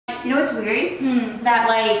You know what's weird? That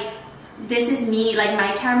like this is me, like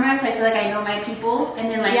my camera, so I feel like I know my people, and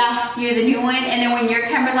then like you're the new one, and then when your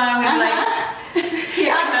camera's on, I'm gonna be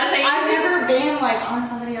like, I've never been like on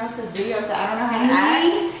somebody else's videos, so I don't know how to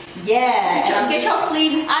act. Yeah. Get your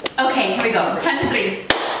sleeve. Okay, here we go. Count to 3.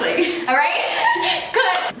 Sleeve. All right.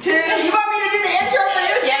 Cut. 2. You want me to do the intro for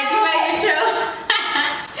you? Yeah, do my intro.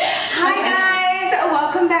 Hi guys,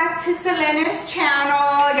 welcome back to Selena's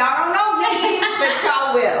channel. Y'all don't know me, but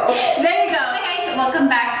y'all will. There you go. Hi guys, welcome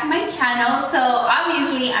back to my channel. So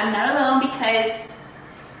obviously I'm not alone because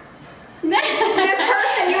this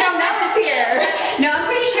person you don't know is here. No, I'm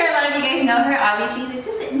pretty sure a lot of you guys know her. Obviously, this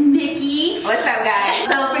is Nikki. What's up, guys?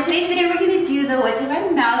 So for today's video, we're gonna do the what's in my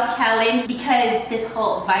mouth challenge because this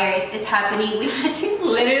whole virus is happening. We had to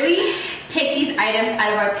literally take these items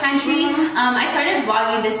out of our pantry. I started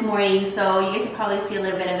vlogging this morning, so you guys will probably see a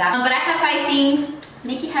little bit of that. But I have 5 things.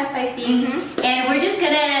 Nikki has 5 things, and we're just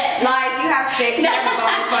gonna lies. You have 6. Don't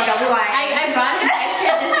be lying. I brought an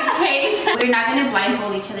extra just in case. We're not gonna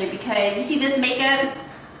blindfold each other because you see this makeup.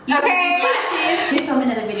 You see these lashes. I'm gonna film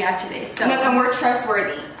another video after this. So. Look, and we're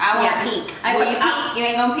trustworthy. I won't peek. Will you peek? You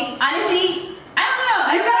ain't gonna peek. Honestly, I don't know.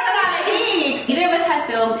 You better peek. Either of us have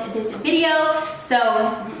filmed this video, so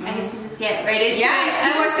I guess we just get right into it.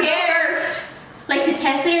 I'm scared. Like to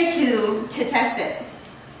test it or to test it?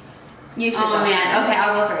 You should go man. First. Okay,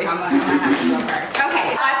 I'll go first. I'm gonna have to go first.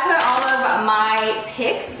 Okay, I put all of my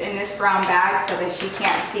picks in this brown bag so that she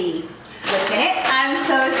can't see what's in it. I'm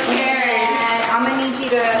so scared. And I'm gonna need you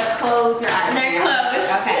to close your eyes. They're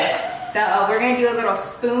closed. Okay, so we're gonna do a little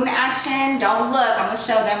spoon action. Don't look, I'm gonna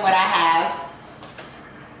show them what I have.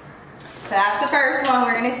 So that's the first one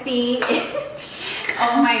we're gonna see.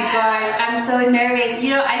 Oh my gosh, I'm so nervous. You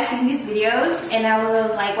know, I've seen these videos and I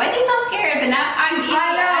was like, why are they so scared? But now I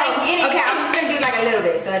get it. Okay, I'm just gonna do like a little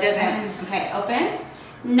bit so it doesn't. Okay, open.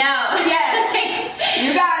 No. Yes.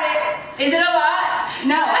 You got it. Is it a lot?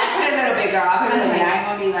 No, I put a little bit, girl. I put a little bit. I ain't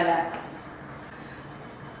gonna be like that.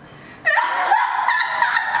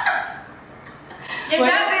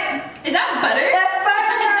 Is that butter? That's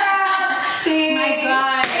butter, girl. See? My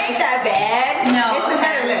God. It ain't that bad. No. It's the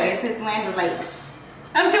butter look. It's this Land of Lakes.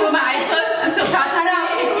 I'm still with my eyes closed. I'm so proud. I know.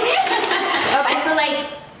 I feel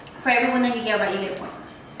like for everyone that you get right, you get a point.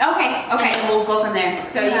 Okay. Okay. And we'll go from there.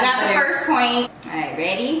 So you got the first point. All right,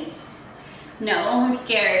 ready? No, I'm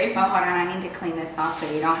scared. Oh, hold on. I need to clean this off so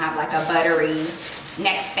you don't have like a buttery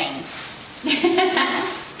next thing.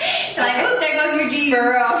 Like, oop, there goes your G. For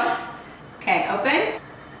real. Okay, open.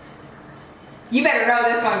 You better know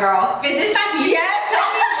this one, girl. Is this my heat? Yes. Tell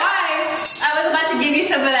me why. I was about to give you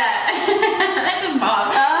some of that. That's just bomb.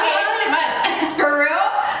 For real?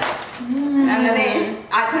 And then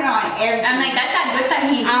I put it on everything. I'm like, that's that good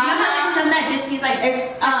tahini. You know how there's some that just tastes like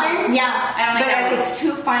it's yeah. I don't like that. But if it's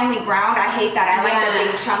too finely ground, I hate that. I like the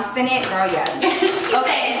big chunks in it, girl. Yes.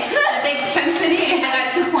 Okay, the big chunks in it. I got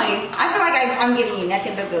 2 points. I feel like I'm giving you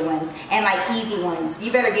nothing but good ones and like easy ones.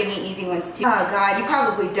 You better give me easy ones too. Oh God, you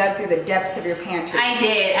probably dug through the depths of your pantry. I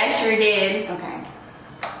did. I sure did. Okay.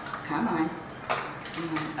 Come on.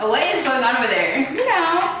 What is going on over there? You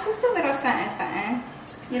know, just a little something.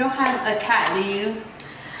 You don't have a cat, do you?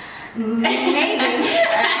 Maybe.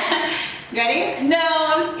 Ready? No,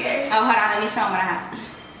 I'm scared. Oh, hold on. Let me show them what I have.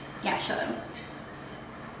 Yeah, show them.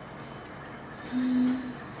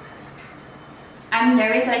 I'm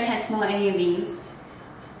nervous that I can't smell any of these.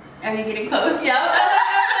 Are you getting close? Yep.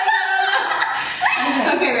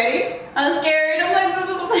 Okay, ready? I'm scared. I'm like,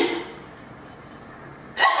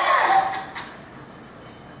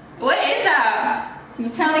 what is that? You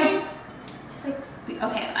tell me. It's like,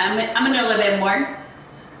 okay, I'm gonna do a little bit more.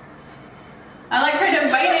 I like trying to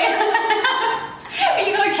bite it. Are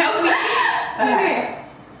you gonna choke me? Okay.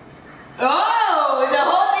 Oh, the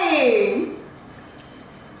whole thing.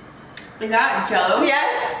 Is that Jello?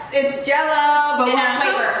 Yes, it's Jello, but what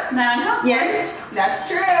flavor? Banana? Yes, that's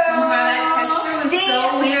true. Oh my God, that texture was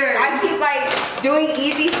so weird. I keep like doing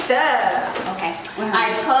easy stuff. Okay,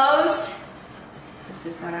 eyes closed. This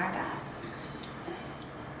is what I got.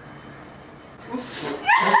 What is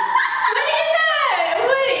that?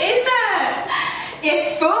 What is that?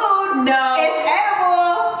 It's food. No. It's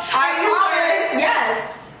edible. Are you sure?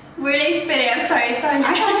 Yes. Where did they spit it? I'm sorry, it's on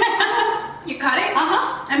you. You caught it?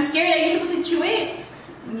 Uh-huh. I'm scared. Are you supposed to chew it?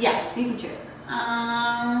 Yes, you can chew it.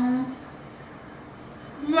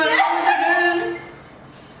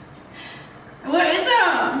 What is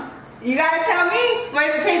that? You gotta tell me. What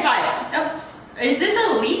does it taste like? Is this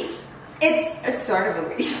a leaf? It's a sort of a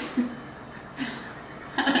leaf.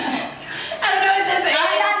 I don't know what this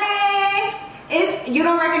is. You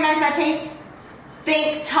don't recognize that taste?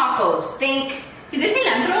 Think tacos. Think Is this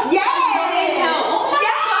cilantro? Yes! Oh my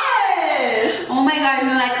Yes! God. Oh my God,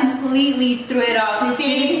 no, I completely threw it off. This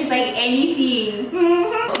didn't taste like anything.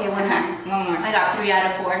 Okay, one more. I got 3 out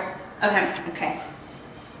of 4. Okay. Okay.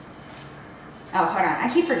 Oh, hold on. I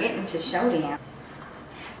keep forgetting to show them.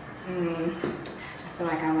 I feel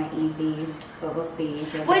like I went easy, but we'll see.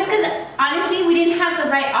 Well, it's because honestly, we didn't have the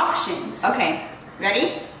right options. Okay.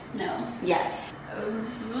 Ready? No. Yes.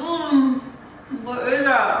 What is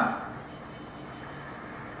that?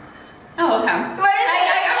 Oh, okay. What is it?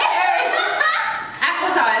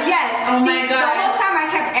 Applesauce. Yes. Oh See, my God. The whole time I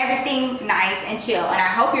kept everything nice and chill, and I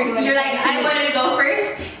hope you're doing. You're the like, same I wanted to go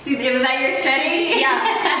first. See, was that your strategy?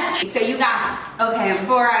 Yeah. So you got Okay.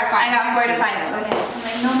 4 out of 5. I got 4 to 5. Okay. I'm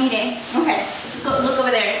like, no mire. Okay. Go look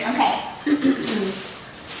over there. Okay.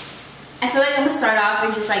 I feel like I'm gonna start off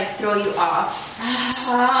and just like throw you off.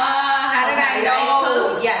 How did I your eyes know?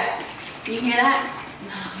 closed? Yes. You hear that?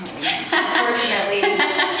 Unfortunately.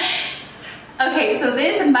 Okay, so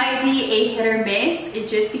this might be a hit or miss.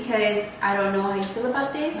 It's just because I don't know how you feel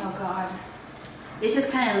about this. Oh God. This is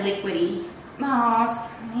kind of liquidy. Moss.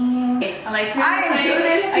 Okay, I'm like, I didn't do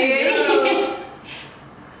this to you.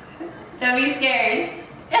 Don't be scared.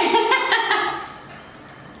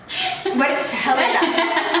 What the hell is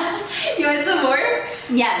that? You want some more?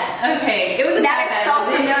 Yes. Okay, it wasn't That is bad, so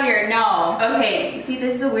was it? familiar. No. Okay, see,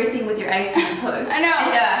 this is the weird thing with your eyes being closed. I know.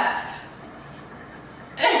 Yeah.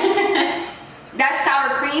 That's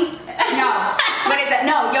sour cream? No. What is that?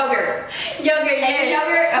 No, yogurt. Yogurt, yes.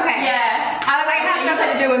 Yogurt? Okay. Yeah. I was like, it has nothing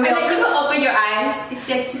to do with And milk. then you can open your eyes. It's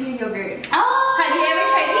active yogurt. Oh. Have you ever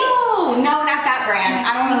tried these? No, not that brand.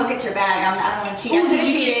 I don't want to look at your bag. I don't want to cheat. I could have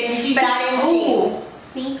cheated, but I didn't cheat.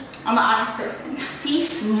 See? I'm an honest person. See?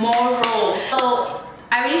 Moral. So,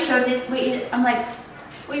 I already showed this. Wait, I'm like,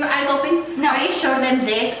 were your eyes open? No. I already showed them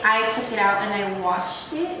this. I took it out and I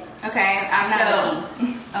washed it. Okay, I'm not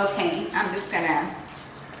looking. Okay. I'm just gonna.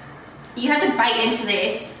 You have to bite into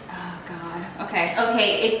this. Oh God. Okay.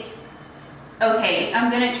 Okay, it's okay.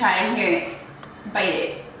 I'm gonna try here. Bite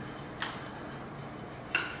it.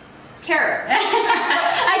 Carrot.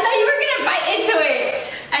 I thought you were gonna bite into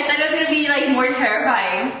it. I thought it was gonna be like more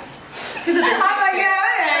terrifying because of the texture. Oh my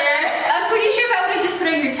God. I'm pretty sure if I would have just put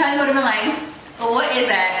it on your tongue, I would have been like, oh, "What is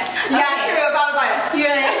that?" Yeah, Okay. true. If I was like, You're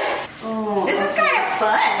like, oh, this is kind of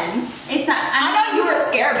fun. It's not. I know you were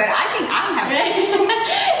scared, but I think I'm having.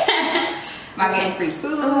 Am I getting free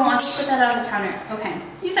food? Oh, I'll just put that on the counter. Okay.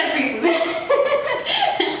 You said free food.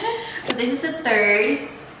 So this is the third.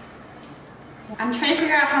 I'm trying to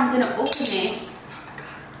figure out how I'm gonna open this. Oh my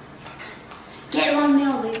God. Get long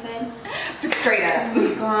nails, they said. Straight up. Oh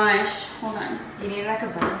my gosh. Hold on. You need like a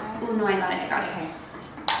butter knife? Oh no, I got it. Okay.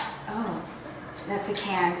 Oh, that's a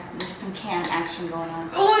can. There's some can action going on.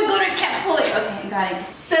 Oh my god, I can't pull it. Okay, I got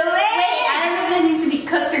it. Selene! Wait, I don't know if this needs to be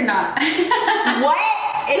cooked or not. What?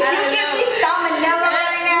 If I you don't give know. me salmonella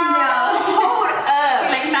right now, No. hold up.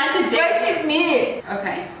 You're like, not today. What you need?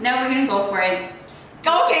 Okay, now we're gonna go for it.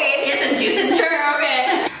 Okay. Get some juice in there. Sure,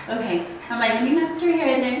 okay. Okay, I'm like, let me not put your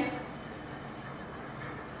hair in there.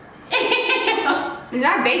 Is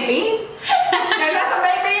that baked beans? Is that some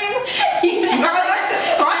baked beans? Girl, that's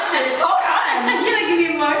scrumptious. Hold on. I'm gonna give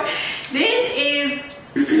you more. This is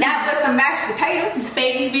That was some mashed potatoes.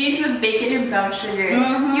 baked beans with bacon and brown sugar.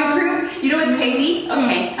 Mhm. You approve? You know what's crazy?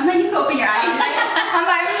 Okay, I'm like, you can open your eyes. I'm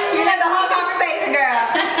like, you had the whole conversation, girl.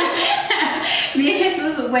 Me and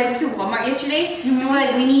Jesus went to Walmart yesterday, and we're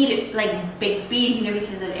like, we need like baked beans, you know,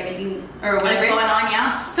 because of everything or What's whatever. going on,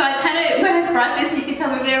 yeah? So I kind of, when I brought this, you could tell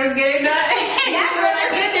me if they were good or not. Yeah, girl,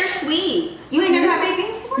 they're good. They're sweet. You ain't never had baked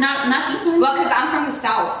beans before? Not these ones. Well, because I'm from the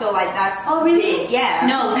South, so like that's Oh really? big. Yeah.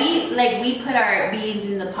 No, we put our beans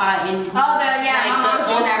in the pot and Oh, yeah, like, my mom's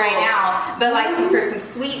doing that right old now. But like for some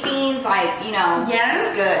sweet beans, like, you know, Yeah?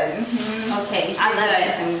 it's good. school. Okay, I love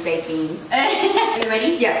good. some baked beans. Are you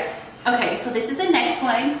ready? Yes. Okay, so this is the next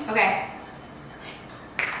one. Okay.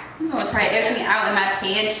 I'm gonna try everything out in my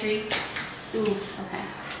pantry. Ooh, okay.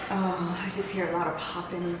 Oh, I just hear a lot of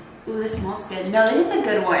popping. Ooh, this smells good. No, this is a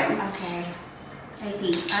good one. Okay. I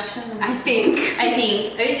think. Actually, I think.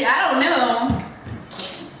 I don't know.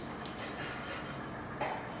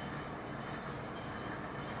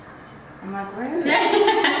 I'm like, where is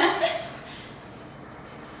it?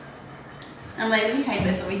 I'm like, let me hide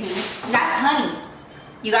this over here. That's honey.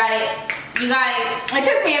 You got it. You got it. It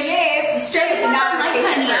took me a minute. Straight with the I don't like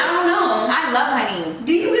honey. I don't know. I love honey.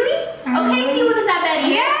 Do you really? Okay, see, it wasn't that bad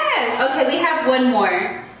either. Yes. Okay, we have one more.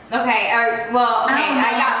 Okay, well, okay, I don't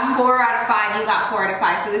I got know. 4 out of 5, you got 4 out of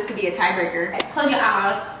 5, so this could be a tiebreaker. Close your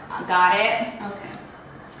eyes. Got it. Okay.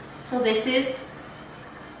 So this is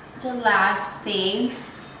the last thing.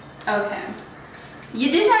 Okay.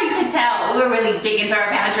 This is how you can tell we were really digging through our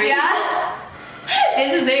pantry. Yeah.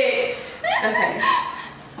 This is it. Okay.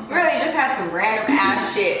 Really just had some random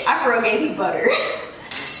ass shit. I girl gave me butter.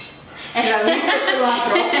 And I leave the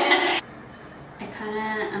cilantro.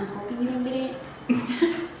 I'm hoping you don't get it.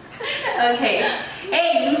 Okay.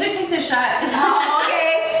 Hey, loser takes a shot. Oh,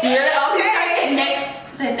 okay. You're okay.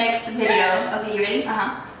 The next video. Okay, you ready?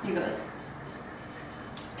 Uh-huh. Here goes.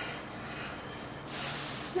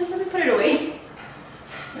 Let me put it away.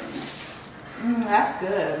 That's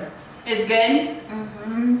good. It's good?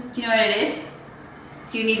 Mm-hmm. Do you know what it is?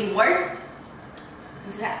 Do you need more?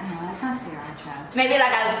 Is that, no, that's not sriracha. Maybe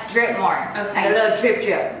like a drip more. Okay. Like a little drip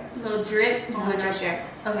drip. A little drip? A little drip.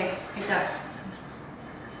 Okay, like that.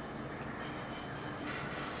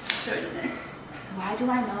 Throw it in there. Why do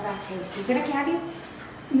I know that taste? Is it a candy?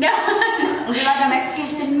 No. Is it like a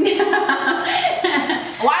Mexican candy? No.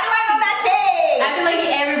 Why do I know that taste? I feel like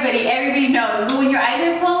everybody knows. But when your eyes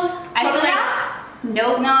are closed, I feel like,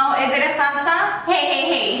 nope. No, is it a salsa?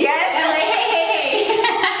 Hey. Yes. I'm like, hey.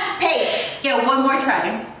 Paste. Yeah, one more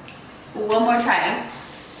try. One more try.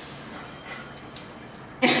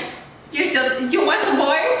 You're still, do you want some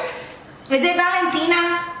more? Is it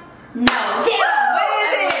Valentina? No. Damn, what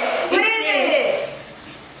is it? What is it?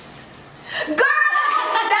 Girl,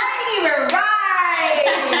 that ain't even right.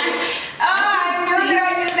 Oh, I knew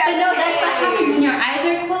that. But no, that's what happens when your eyes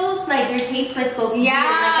are closed. Like your taste buds go weird. Yeah.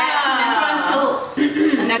 Like that. So that's why I'm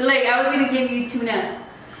so. Like I was gonna give you tuna,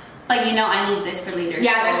 but you know I need this for later.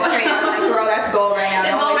 Yeah, that's straight up. Like, girl, that's gold right now.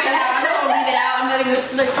 Let's go right now. I'm not gonna leave it out. I'm gonna go.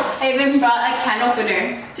 Look, I even brought a can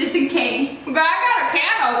opener just in case. Girl, I got a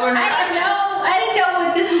can opener. I didn't know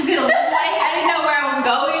what this was gonna look like. I didn't know where I was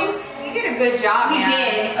going. We did a good job. We man.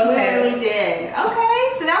 did. We Okay. really did. Okay,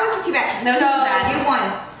 so that wasn't too bad. That wasn't too bad. You won.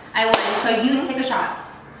 I won. So you take a shot.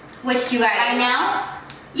 Which you guys? Right now?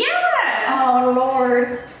 Yeah. Oh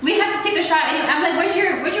Lord. We have to take a shot. And I'm like, where's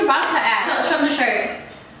your vodka at? Show them the shirt.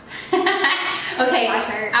 Okay. My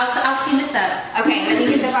shirt. I'll clean this up. Okay, let me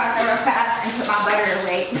get the vodka real fast and put my butter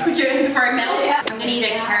away. Put your before it melts. Yeah. I'm gonna eat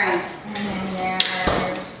a carrot. And then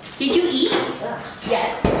there's. Did you eat? Yes.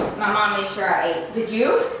 My mom made sure I ate. Did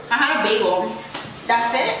you? I had a bagel.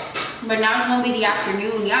 That's it? But now it's gonna be the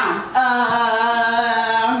afternoon, yeah.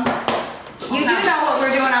 You do know what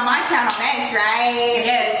we're doing on my channel next, right?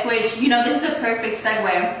 Yes, which, you know, this is a perfect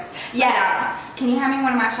segue. Yes. Can you hand me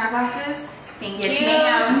one of my shot glasses? Thank Yes, you.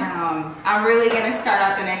 ma'am. I'm really gonna start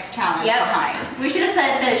out the next challenge behind. We should have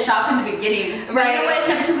said the shop in the beginning. Right. You know what? It's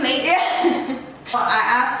never too late. Yeah. Well, I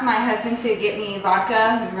asked my husband to get me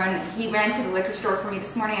vodka. He ran to the liquor store for me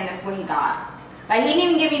this morning, and this is what he got. Like, he didn't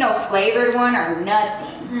even give me no flavored one or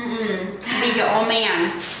nothing. Be your old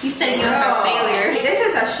man. He said you're a failure. This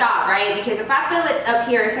is a shot, right? Because if I fill it up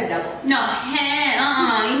here, it's a double. No,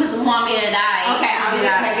 you must want me to die. Okay, I'm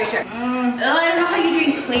just making sure. Oh, I don't know how you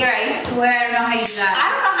drink clear. I swear I don't know how you do that.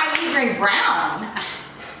 I don't know how you drink brown.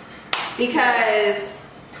 Because,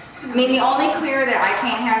 I mean, the only clear that I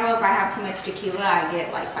can't handle, if I have too much tequila, I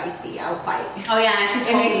get like feisty. I'll fight. Oh yeah, I should.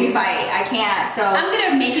 It makes me fight. I can't. So I'm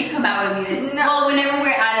gonna make it come out with me this. No. Well, whenever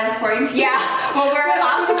we're out of quarantine. yeah, well, we're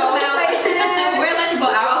allowed to go out. places. We're allowed to go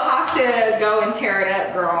out. We'll have to go and tear it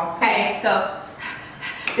up, girl. Okay, go.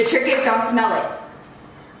 The trick is don't smell it.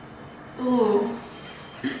 Ooh.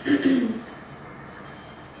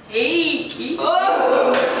 Hey.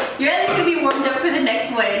 Oh. You're at least gonna be warmed up for the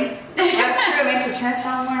next one. That's true. It makes your chest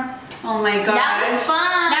out more. Oh my gosh. That was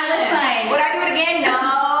fun. That was fun. Would I do it again?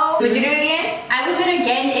 No. Would you do it again? I would do it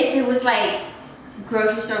again if it was like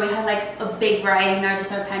grocery store. We had like a big variety in our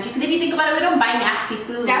just our pantry. Because if you think about it, we don't buy nasty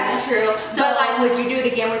food. That's true. So, but like, would you do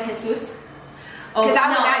it again with Jesus? Oh, Because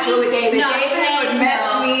I would not do it with David. No, David would mess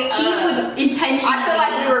me up. He would intentionally. I feel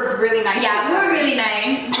like we were really nice. Yeah, we were really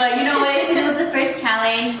nice. But you know what? It was the first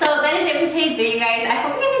challenge. So that is it for today's video, guys. I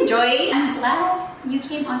hope you guys enjoyed. I'm glad you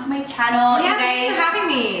came onto my channel. Yeah, you guys. thanks for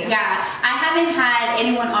having me. Yeah, I haven't had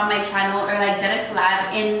anyone on my channel or like done a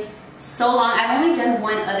collab in so long. I've only done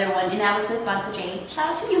one other one, and that was with Blanca J.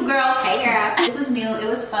 Shout out to you, girl. Hey, girl. This was new. It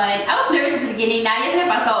was fun. I was nervous at the beginning. Now you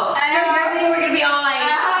guys so. I know. Your video, we're gonna be all like.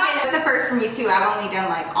 It's the first for me too. I've only done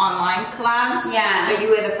like online collabs. Yeah. But you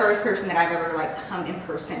were the first person that I've ever like come in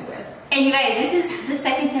person with. And you guys, this is the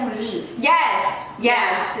second time we meet. Yes.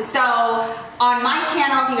 So on my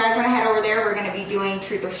channel, if you guys want to head over there, we're gonna be doing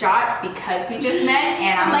Truth or Shot because we just met,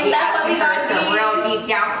 and I'm gonna be asking her some real deep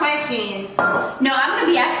down questions. No, I'm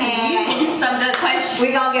gonna be asking you some good questions.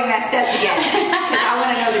 We gonna get messed up together because I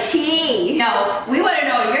want to know the tea. No, we want to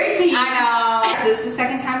know your tea. I know. So this is the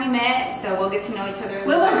second time we met, so we'll get to know each other.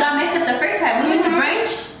 We almost got messed up the first time. We went to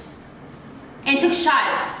brunch and took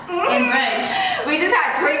shots. and brunch. We just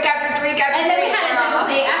had drink after drink after and drink. And then we had a double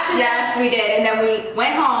date after Yes, that. we did. And then we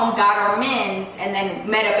went home, got our Mendez, and then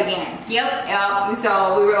met up again. Yep.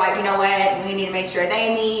 So we were like, you know what? We need to make sure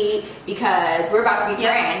they meet because we're about to be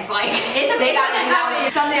friends. Like, they got to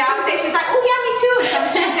have something. I would say, she's like, oh yeah, me too. And some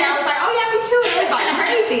shit I was like, oh yeah, me too. It was like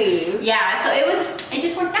crazy. Yeah, so it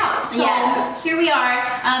just worked out. So here we are.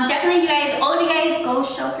 Definitely, you guys, all of you guys, go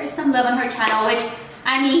show her some love on her channel. Which,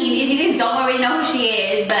 I mean, if you guys don't already know who she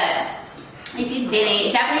is, but if you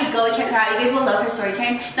didn't, definitely go check her out. You guys will love her story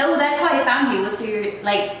times. No, that's how I found you. Was through your,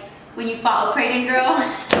 like, when you fought a pregnant girl.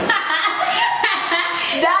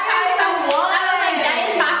 That's how I found one. I was like, that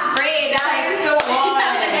is my friend. That is the one.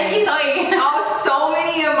 So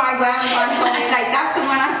many of my glam vlogs told me, like, that's the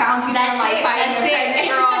one I found you. That's like, fighting a pregnant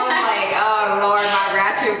girl. I was like, oh Lord, my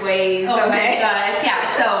ratchet ways. Oh my gosh, yeah.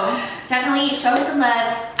 So definitely show her some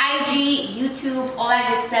love. IG, YouTube, all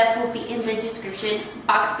that good stuff will be in the description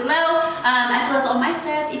box below, as well as all my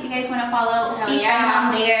stuff if you guys want to follow. Be friends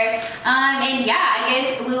on there. And yeah, I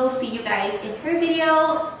guess we'll see you guys in her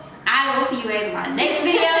video. I will see you guys in my next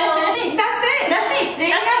video.